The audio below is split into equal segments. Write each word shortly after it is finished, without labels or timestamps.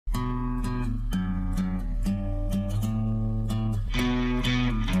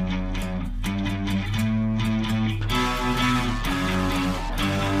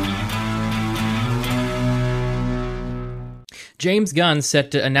James Gunn set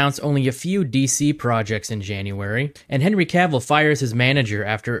to announce only a few DC projects in January, and Henry Cavill fires his manager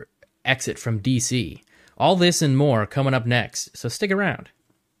after exit from DC. All this and more coming up next, so stick around.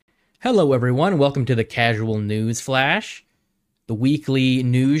 Hello everyone, welcome to the Casual Newsflash, the weekly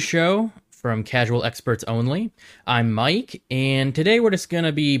news show from Casual Experts Only. I'm Mike, and today we're just going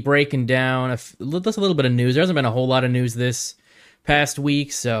to be breaking down just a little bit of news. There hasn't been a whole lot of news this past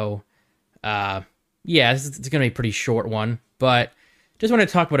week, so it's going to be a pretty short one, but just want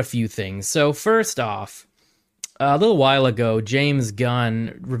to talk about a few things. So first off, a little while ago, James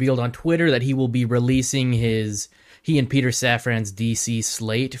Gunn revealed on Twitter that he will be releasing he and Peter Safran's DC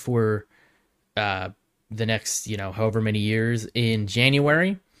slate for the next, however many years in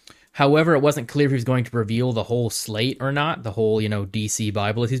January. However, it wasn't clear if he was going to reveal the whole slate or not, the whole, DC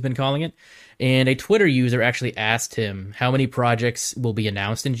Bible, as he's been calling it. And a Twitter user actually asked him how many projects will be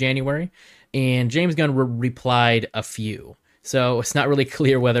announced in January, and James Gunn replied a few. So it's not really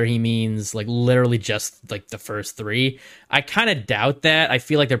clear whether he means literally just the first three. I kind of doubt that. I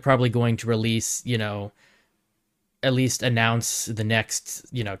feel like they're probably going to release, at least announce the next,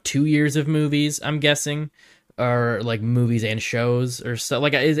 2 years of movies, I'm guessing, or movies and shows or stuff.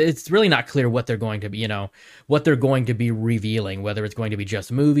 It's really not clear what they're going to be, what they're going to be revealing, whether it's going to be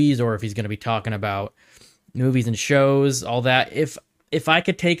just movies or if he's going to be talking about movies and shows, all that. If I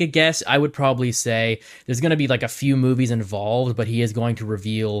could take a guess, I would probably say there's going to be a few movies involved, but he is going to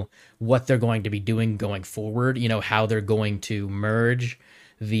reveal what they're going to be doing going forward, how they're going to merge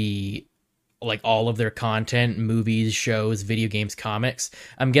all of their content, movies, shows, video games, comics.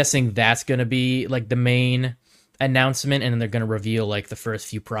 I'm guessing that's going to be the main announcement, and then they're going to reveal the first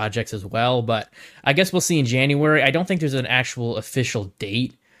few projects as well. But I guess we'll see in January. I don't think there's an actual official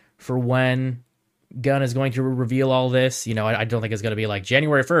date for when Gunn is going to reveal all this. I don't think it's going to be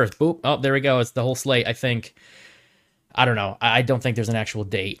January 1st. Boop. Oh, there we go. It's the whole slate. I don't know. I don't think there's an actual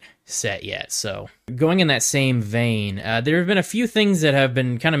date set yet. So going in that same vein, there have been a few things that have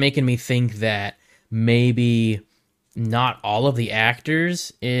been kind of making me think that maybe not all of the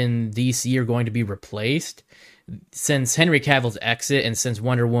actors in DC are going to be replaced. Since Henry Cavill's exit and since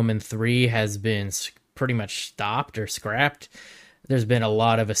Wonder Woman 3 has been pretty much stopped or scrapped, there's been a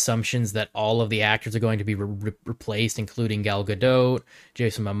lot of assumptions that all of the actors are going to be replaced, including Gal Gadot,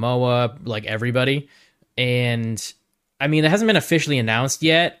 Jason Momoa, everybody. And I mean, it hasn't been officially announced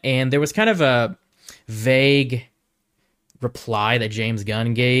yet, and there was kind of a vague reply that James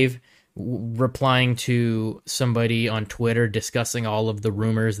Gunn gave, replying to somebody on Twitter discussing all of the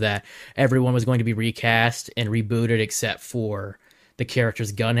rumors that everyone was going to be recast and rebooted except for the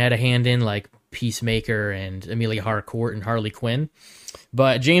characters Gunn had a hand in, like Peacemaker and Amelia Harcourt and Harley Quinn.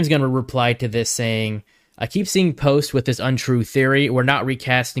 But James Gunn replied to this saying, "I keep seeing posts with this untrue theory. We're not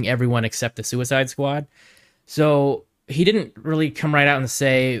recasting everyone except the Suicide Squad." So he didn't really come right out and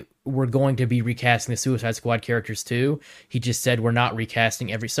say we're going to be recasting the Suicide Squad characters too. He just said we're not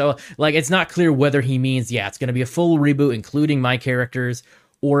recasting so it's not clear whether he means it's going to be a full reboot including my characters,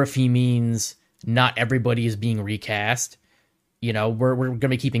 or if he means not everybody is being recast. We're going to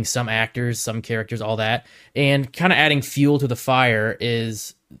be keeping some actors, some characters, all that, and kind of adding fuel to the fire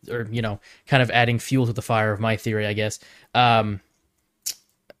adding fuel to the fire of my theory, I guess.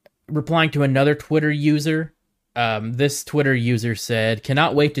 Replying to another Twitter user, this Twitter user said,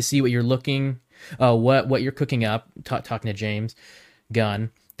 "Cannot wait to see what you're what you're cooking up," talking to James Gunn.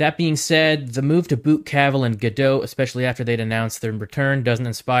 "That being said, the move to boot Cavill and Gadot, especially after they'd announced their return, doesn't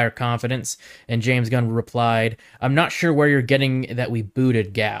inspire confidence." And James Gunn replied, "I'm not sure where you're getting that we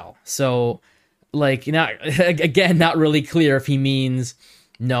booted Gal." So, not really clear if he means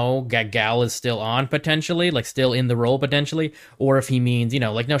no, Gal is still on potentially, still in the role potentially, or if he means,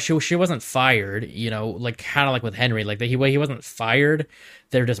 no, she wasn't fired, kind of with Henry, he wasn't fired.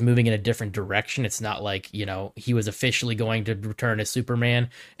 They're just moving in a different direction. It's not he was officially going to return as Superman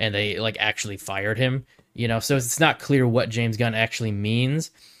and they actually fired him, so it's not clear what James Gunn actually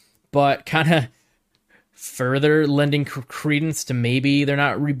means, but kind of further lending credence to maybe they're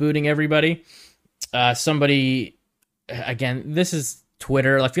not rebooting everybody. Somebody, again, this is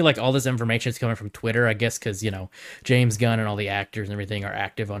Twitter. I feel like all this information is coming from Twitter, I guess, because, James Gunn and all the actors and everything are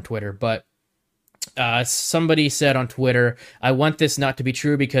active on Twitter. But somebody said on Twitter, "I want this not to be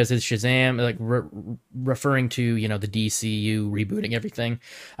true because his Shazam," referring to, the DCU rebooting everything.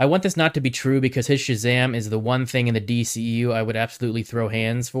 "I want this not to be true because his Shazam is the one thing in the DCU I would absolutely throw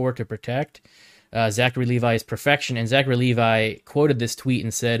hands for to protect. Zachary Levi's perfection." And Zachary Levi quoted this tweet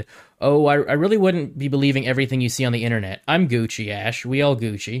and said, "Oh, I really wouldn't be believing everything you see on the internet. I'm Gucci, Ash. We all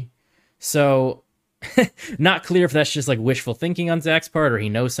Gucci." So, not clear if that's just wishful thinking on Zach's part or he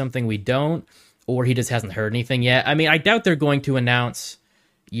knows something we don't, or he just hasn't heard anything yet. I mean, I doubt they're going to announce,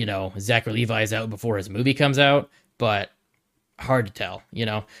 Zachary Levi is out before his movie comes out, but hard to tell,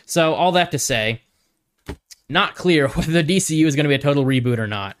 So all that to say, not clear whether the DCU is going to be a total reboot or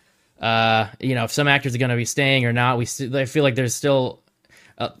not. If some actors are going to be staying or not. I feel like there's still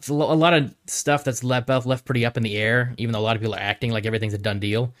a lot of stuff that's left pretty up in the air, even though a lot of people are acting like everything's a done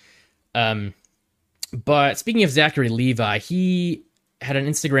deal. But speaking of Zachary Levi, he had an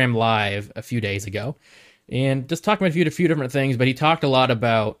Instagram live a few days ago and just talking about a few different things, but he talked a lot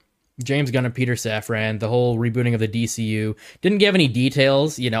about James Gunn and Peter Safran, the whole rebooting of the DCU. Didn't give any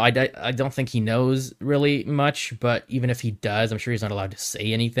details. I don't think he knows really much, but even if he does, I'm sure he's not allowed to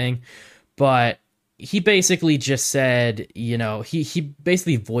say anything. But he basically just said, he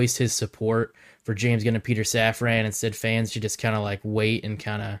basically voiced his support for James Gunn and Peter Safran and said fans should just kind of like wait and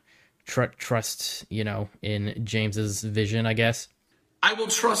kind of trust, in James's vision, I guess. I will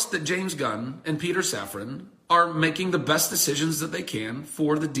trust that James Gunn and Peter Safran are making the best decisions that they can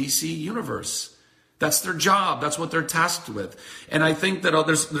for the DC universe. That's their job. That's what they're tasked with. And I think that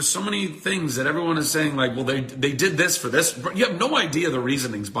there's so many things that everyone is saying, like, well, they did this for this. You have no idea the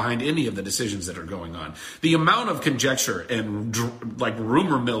reasonings behind any of the decisions that are going on. The amount of conjecture and like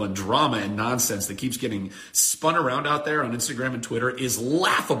rumor mill and drama and nonsense that keeps getting spun around out there on Instagram and Twitter is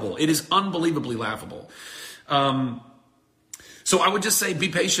laughable. It is unbelievably laughable. So I would just say be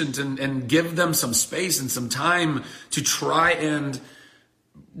patient and give them some space and some time to try and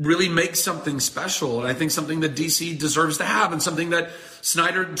really make something special. And I think something that DC deserves to have and something that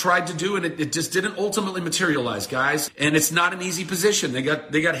Snyder tried to do, and it just didn't ultimately materialize, guys. And it's not an easy position. They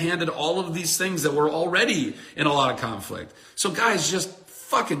got handed all of these things that were already in a lot of conflict. So guys, just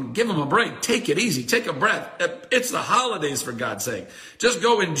fucking give them a break. Take it easy. Take a breath. It's the holidays, for God's sake. Just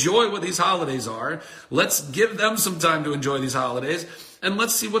go enjoy what these holidays are. Let's give them some time to enjoy these holidays. And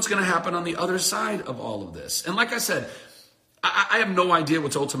let's see what's going to happen on the other side of all of this. And like I said, I have no idea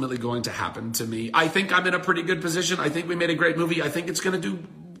what's ultimately going to happen to me. I think I'm in a pretty good position. I think we made a great movie. I think it's going to do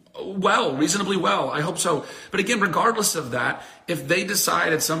well, reasonably well. I hope so. But again, regardless of that, if they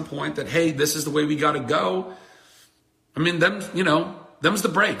decide at some point that, hey, this is the way we got to go, I mean, them's the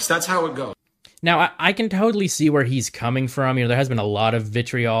breaks. That's how it goes. Now, I can totally see where he's coming from. There has been a lot of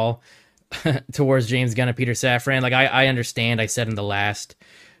vitriol towards James Gunn and Peter Safran. Like, I understand. I said in the last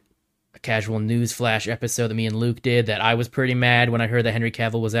casual Newsflash episode that me and Luke did that I was pretty mad when I heard that Henry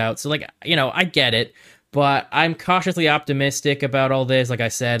Cavill was out. So, like, I get it. But I'm cautiously optimistic about all this, like I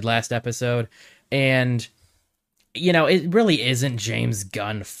said last episode. And, it really isn't James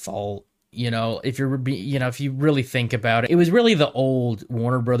Gunn's fault. If you really think about it, it was really the old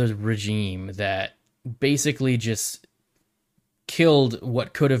Warner Brothers regime that basically just killed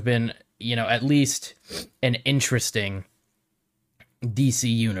what could have been, at least an interesting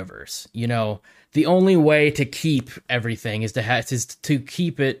DC universe. The only way to keep everything is to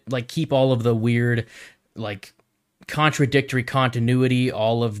keep it, like, keep all of the weird, like, contradictory continuity,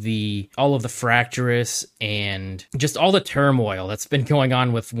 all of the fractious and just all the turmoil that's been going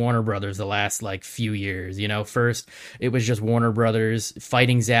on with Warner Brothers the last, like, few years. First it was just Warner Brothers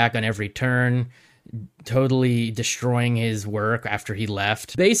fighting Zack on every turn, totally destroying his work after he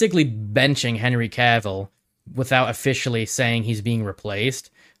left, basically benching Henry Cavill without officially saying he's being replaced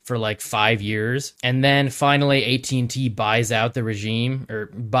for like 5 years. And then finally AT&T buys out the regime, or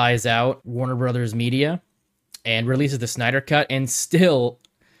buys out Warner Brothers Media and releases the Snyder Cut, and still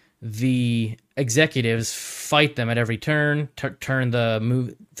the executives fight them at every turn, turn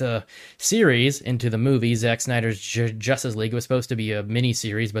the series into the movie. Zack Snyder's Justice League was supposed to be a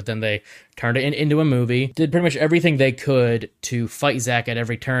mini-series, but then they turned it into a movie. Did pretty much everything they could to fight Zack at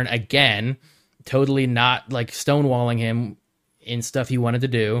every turn again, totally not, like, stonewalling him in stuff he wanted to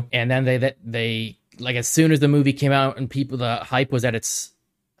do. And then they like, as soon as the movie came out and the hype was at its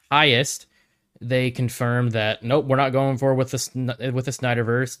highest, they confirmed that, nope, we're not going forward with the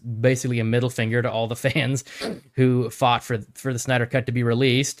Snyderverse. Basically a middle finger to all the fans who fought for the Snyder Cut to be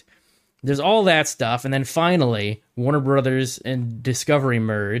released. There's all that stuff. And then finally, Warner Brothers and Discovery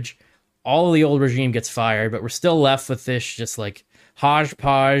merge. All of the old regime gets fired, but we're still left with this just, like,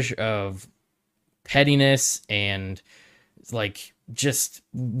 hodgepodge of pettiness and, like, just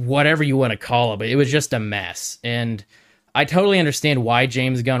whatever you want to call it. But it was just a mess. And I totally understand why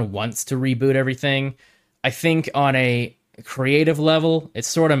James Gunn wants to reboot everything. I think on a creative level, it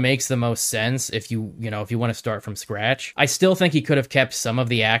sort of makes the most sense if you want to start from scratch. I still think he could have kept some of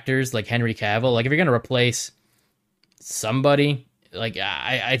the actors, like Henry Cavill. Like, if you're going to replace somebody, like,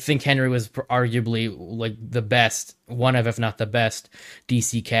 I think Henry was arguably, like, the best, one of, if not the best,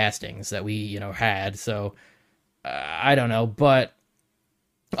 DC castings that we, had. So, I don't know. But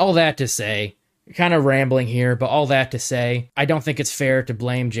all that to say, kind of rambling here, but all that to say, I don't think it's fair to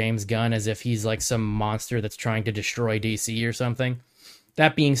blame James Gunn as if he's like some monster that's trying to destroy DC or something.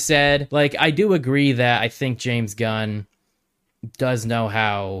 That being said, like, I do agree that I think James Gunn does know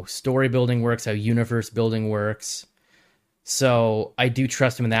how story building works, how universe building works. So I do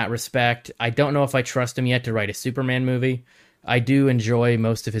trust him in that respect. I don't know if I trust him yet to write a Superman movie. I do enjoy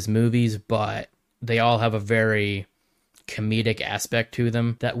most of his movies, but they all have a very comedic aspect to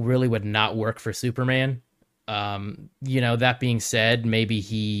them that really would not work for Superman. That being said, maybe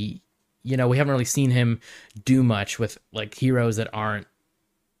he, we haven't really seen him do much with like heroes that aren't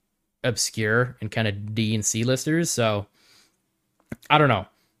obscure and kind of D and C listers. So I don't know.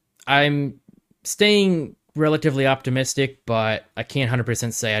 I'm staying relatively optimistic, but I can't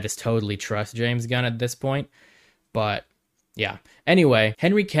 100% say I just totally trust James Gunn at this point. But yeah. Anyway,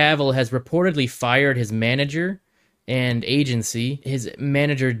 Henry Cavill has reportedly fired his manager and agency. His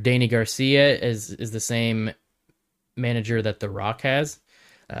manager, Danny Garcia, is the same manager that The Rock has.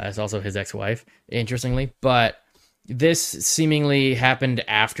 It's also his ex-wife, interestingly. But this seemingly happened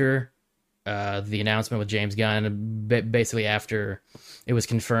after the announcement with James Gunn, basically after it was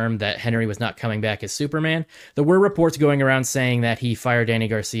confirmed that Henry was not coming back as Superman. There were reports going around saying that he fired Danny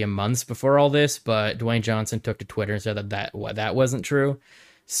Garcia months before all this, but Dwayne Johnson took to Twitter and said that wasn't true.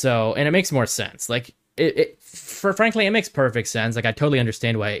 So, and it makes more sense. Like, frankly, it makes perfect sense. Like, I totally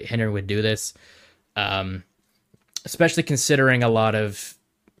understand why Henry would do this, especially considering a lot of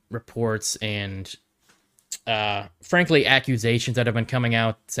reports and, frankly, accusations that have been coming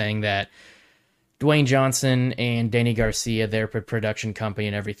out saying that Dwayne Johnson and Danny Garcia, their production company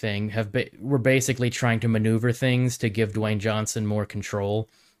and everything, were basically trying to maneuver things to give Dwayne Johnson more control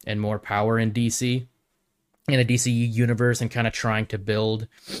and more power in DC, in a DC universe, and kind of trying to build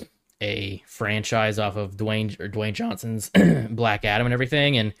a franchise off of Dwayne Johnson's Black Adam and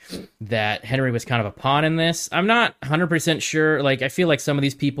everything, and that Henry was kind of a pawn in this. I'm not 100% sure. Like, I feel like some of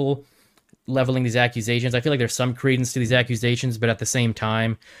these people leveling these accusations, I feel like there's some credence to these accusations, but at the same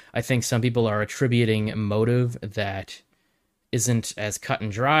time, I think some people are attributing motive that isn't as cut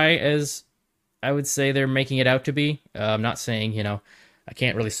and dry as I would say they're making it out to be. I'm not saying, I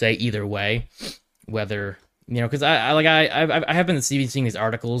can't really say either way, whether, because I have been seeing these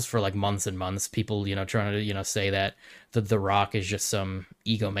articles for like months and months, people, trying to, say that the Rock is just some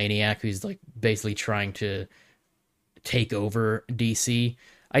egomaniac who's like basically trying to take over DC.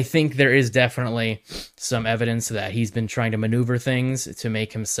 I think there is definitely some evidence that he's been trying to maneuver things to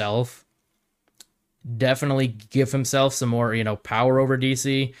make himself definitely give himself some more, power over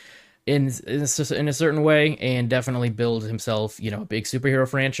DC in a certain way, and definitely build himself, a big superhero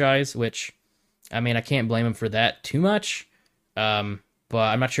franchise, which, I mean, I can't blame him for that too much. But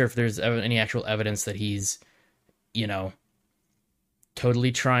I'm not sure if there's any actual evidence that he's,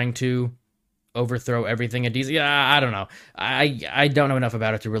 totally trying to overthrow everything at DC. I don't know. I don't know enough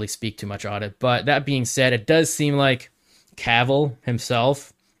about it to really speak too much on it. But that being said, it does seem like Cavill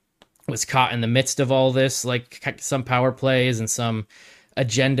himself was caught in the midst of all this, like some power plays and some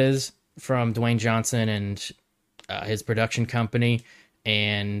agendas from Dwayne Johnson and his production company.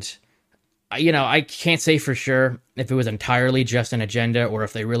 And, I can't say for sure if it was entirely just an agenda or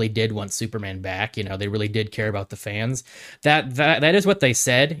if they really did want Superman back. They really did care about the fans. That is what they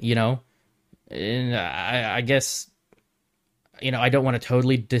said, And I guess, I don't want to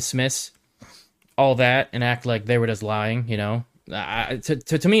totally dismiss all that and act like they were just lying, To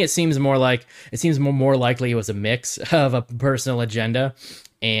me, it seems more likely it was a mix of a personal agenda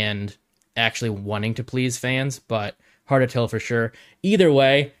and actually wanting to please fans, but hard to tell for sure. Either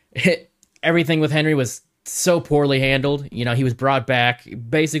way, everything with Henry was so poorly handled. He was brought back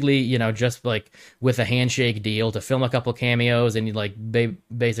basically, just like with a handshake deal to film a couple cameos and like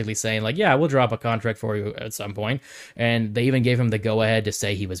basically saying like, yeah, we'll drop a contract for you at some point. And they even gave him the go ahead to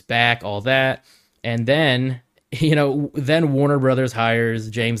say he was back, all that. And then, then Warner Brothers hires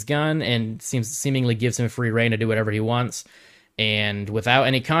James Gunn and seemingly gives him free reign to do whatever he wants. And without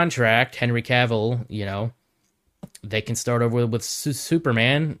any contract, Henry Cavill, they can start over with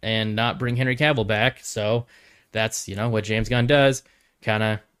Superman and not bring Henry Cavill back. So that's, what James Gunn does, kind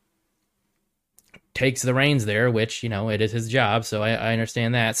of takes the reins there, which, it is his job. So I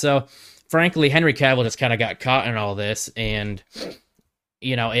understand that. So frankly, Henry Cavill just kind of got caught in all this. And,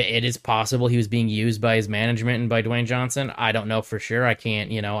 it is possible he was being used by his management and by Dwayne Johnson. I don't know for sure. I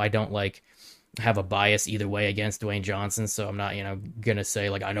can't, I don't have a bias either way against Dwayne Johnson, so I'm not, gonna say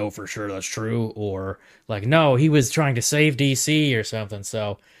like I know for sure that's true, or like no, he was trying to save DC or something.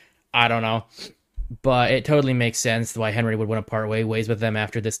 So I don't know, but it totally makes sense why Henry would want to part ways with them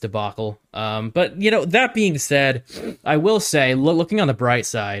after this debacle. But that being said, I will say, looking on the bright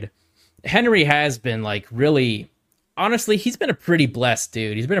side, Henry has been like really, honestly, he's been a pretty blessed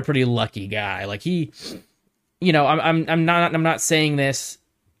dude. He's been a pretty lucky guy. Like he, I'm not saying this,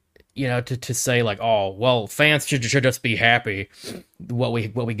 to say like, oh, well, fans should just be happy what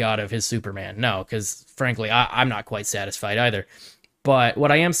we got of his Superman. No, because frankly, I'm not quite satisfied either. But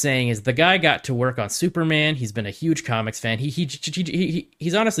what I am saying is the guy got to work on Superman. He's been a huge comics fan.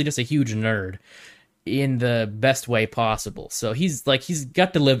 He's honestly just a huge nerd in the best way possible. So he's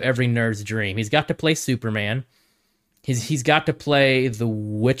got to live every nerd's dream. He's got to play Superman. He's got to play the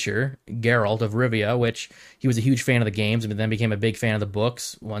Witcher, Geralt of Rivia, which he was a huge fan of the games and then became a big fan of the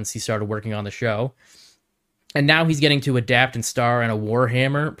books once he started working on the show. And now he's getting to adapt and star in a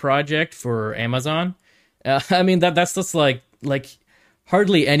Warhammer project for Amazon. I mean that's just like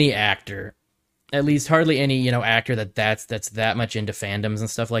hardly any actor, at least hardly any actor that's that much into fandoms and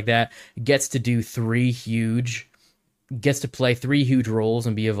stuff like that gets to play three huge roles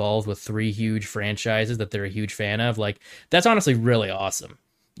and be involved with three huge franchises that they're a huge fan of. Like that's honestly really awesome.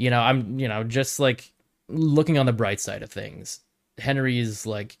 I'm just like looking on the bright side of things. Henry's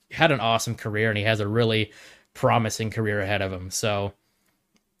like had an awesome career and he has a really promising career ahead of him. So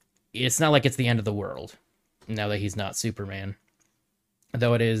it's not like it's the end of the world now that he's not Superman.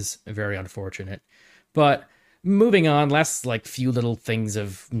 Though it is very unfortunate. But moving on, last like few little things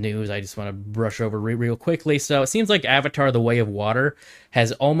of news I just want to brush over real quickly. So it seems like Avatar: The Way of Water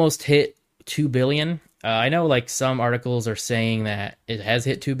has almost hit 2 billion. I know like some articles are saying that it has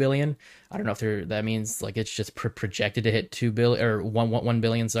hit 2 billion. I don't know if that means like it's just projected to hit 2 billion or 1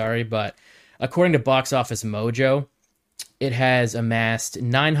 billion, sorry, but according to Box Office Mojo, it has amassed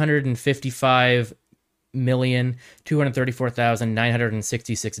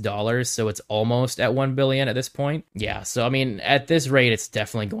 955,234,966 dollars, so it's almost at 1 billion at this point. Yeah, so I mean at this rate it's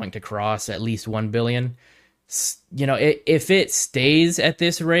definitely going to cross at least 1 billion. If it stays at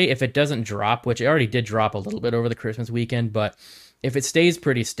this rate, if it doesn't drop, which it already did drop a little bit over the Christmas weekend, but if it stays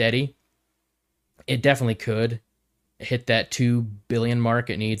pretty steady, it definitely could hit that 2 billion mark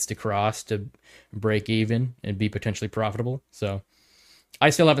it needs to cross to break even and be potentially profitable. So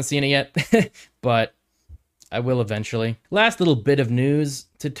I still haven't seen it yet, but I will eventually. Last little bit of news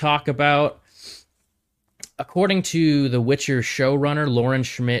to talk about. According to The Witcher showrunner Lauren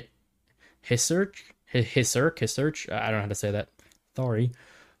Schmidt Hissrich, I don't know how to say that. Sorry.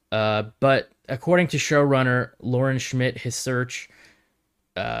 But according to showrunner Lauren Schmidt Hissrich,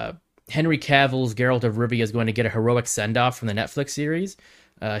 Henry Cavill's Geralt of Rivia is going to get a heroic send-off from the Netflix series.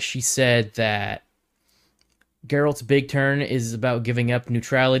 She said that Geralt's big turn is about giving up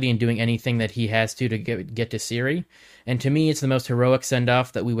neutrality and doing anything that he has to get to Ciri. And to me, it's the most heroic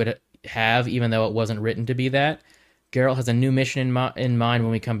send-off that we would have, even though it wasn't written to be that. Geralt has a new mission in mind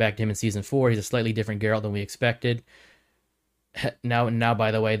when we come back to him in Season 4. He's a slightly different Geralt than we expected. Now,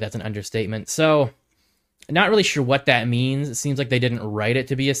 by the way, that's an understatement. So, not really sure what that means. It seems like they didn't write it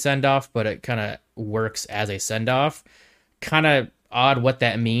to be a send-off, but it kind of works as a send-off. Kind of odd what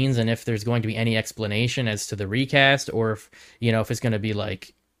that means, and if there's going to be any explanation as to the recast, or if it's going to be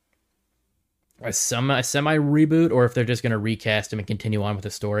like a semi reboot, or if they're just going to recast him and continue on with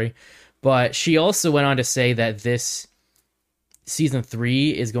the story. But she also went on to say that this season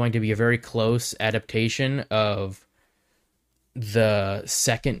 3 is going to be a very close adaptation of the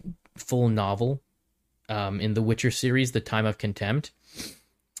second full novel in the Witcher series, The Time of Contempt.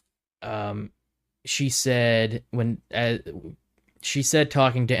 She said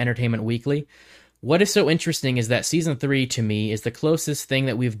talking to Entertainment Weekly, "What is so interesting is that season 3 to me is the closest thing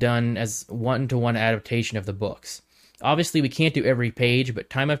that we've done as one-to-one adaptation of the books. Obviously we can't do every page, but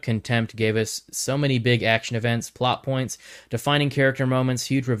Time of Contempt gave us so many big action events, plot points, defining character moments,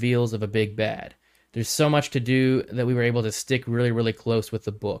 huge reveals of a big bad. There's so much to do that we were able to stick really, really close with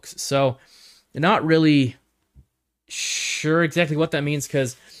the books." So not really sure exactly what that means,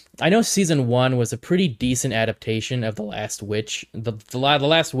 because I know season 1 was a pretty decent adaptation of The Last Witch. The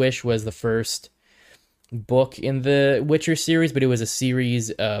Last Wish was the first book in the Witcher series, but it was a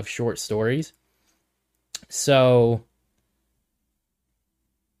series of short stories. So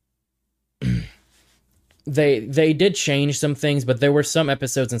they did change some things, but there were some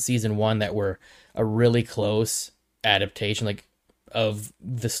episodes in season 1 that were a really close adaptation, like of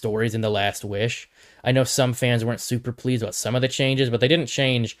the stories in The Last Wish. I know some fans weren't super pleased about some of the changes, but they didn't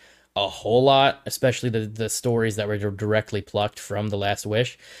change a whole lot, especially the stories that were directly plucked from The Last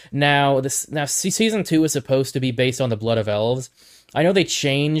Wish. Now season 2 is supposed to be based on the Blood of Elves. I know they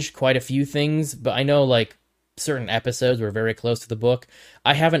changed quite a few things, but I know like certain episodes were very close to the book.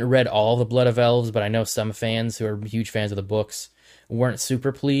 I haven't read all the Blood of Elves, but I know some fans who are huge fans of the books weren't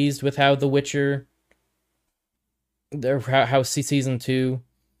super pleased with how The Witcher, how season 2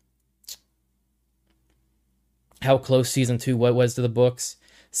 how close season 2 what was to the books.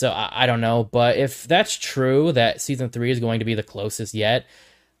 So I don't know, but if that's true, that season 3 is going to be the closest yet,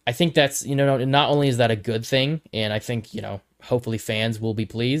 I think that's, not only is that a good thing, and I think, hopefully fans will be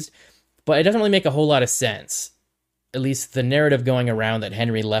pleased, but it doesn't really make a whole lot of sense. At least the narrative going around that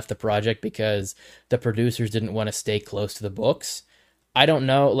Henry left the project because the producers didn't want to stay close to the books. I don't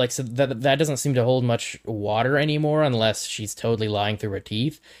know, like, so that doesn't seem to hold much water anymore unless she's totally lying through her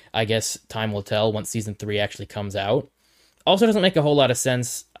teeth. I guess time will tell once season 3 actually comes out. Also doesn't make a whole lot of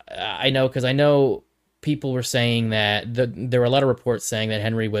sense. I know, because I know people were saying that there were a lot of reports saying that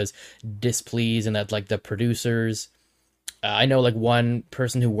Henry was displeased and that, like, the producers, I know, like, one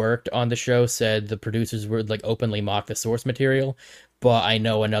person who worked on the show said the producers would, like, openly mock the source material, but I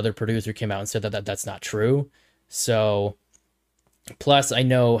know another producer came out and said that that's not true. So, plus I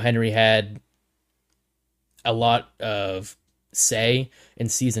know Henry had a lot of say in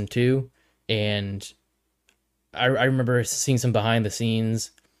season 2, and I remember seeing some behind the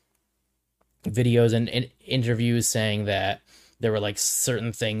scenes videos and interviews saying that there were, like,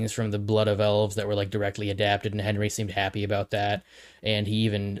 certain things from the Blood of Elves that were, like, directly adapted, and Henry seemed happy about that, and he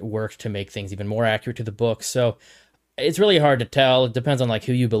even worked to make things even more accurate to the book. So it's really hard to tell. It depends on, like,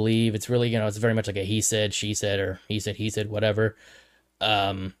 who you believe. It's really, it's very much like a he said, she said, or he said, whatever.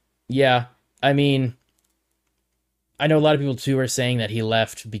 Yeah, I mean, I know a lot of people too are saying that he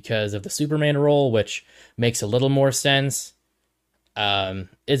left because of the Superman role, which makes a little more sense.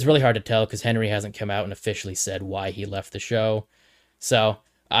 It's really hard to tell because Henry hasn't come out and officially said why he left the show. So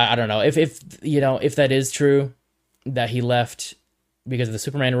I don't know if that is true, that he left because of the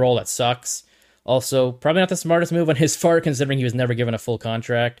Superman role. That sucks. Also, probably not the smartest move on his part, considering he was never given a full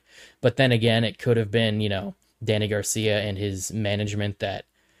contract. But then again, it could have been, Danny Garcia and his management that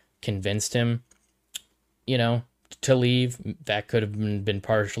convinced him, to leave. That could have been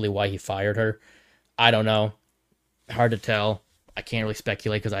partially why he fired her. I don't know. Hard to tell. I can't really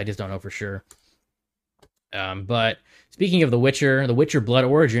speculate because I just don't know for sure. But speaking of The Witcher Blood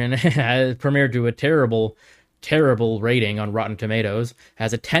Origin has premiered to a terrible, terrible rating on Rotten Tomatoes,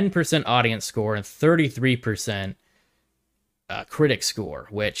 has a 10% audience score and 33% critic score,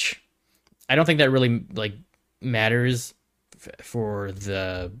 which I don't think that really, like, matters for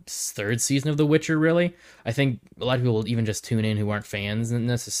the third season of The Witcher, really. I think a lot of people will even just tune in who aren't fans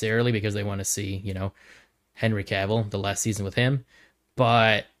necessarily because they want to see, Henry Cavill, the last season with him.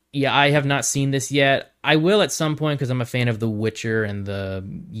 But yeah, I have not seen this yet. I will at some point because I'm a fan of The Witcher and the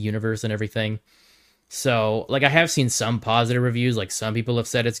universe and everything. So, like, I have seen some positive reviews. Like, some people have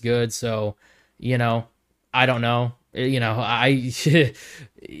said it's good. So, I don't know. it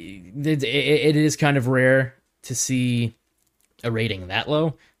is kind of rare to see a rating that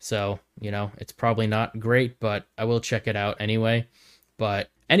low. So, it's probably not great, but I will check it out anyway. But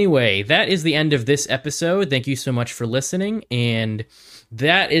anyway, that is the end of this episode. Thank you so much for listening. And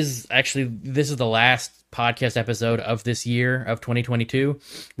this is the last podcast episode of this year of 2022.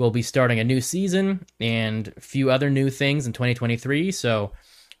 We'll be starting a new season and a few other new things in 2023. So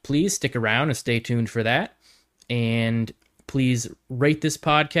please stick around and stay tuned for that. And please rate this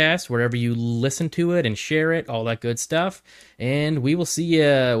podcast wherever you listen to it and share it, all that good stuff. And we will see you,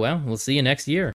 we'll see you next year.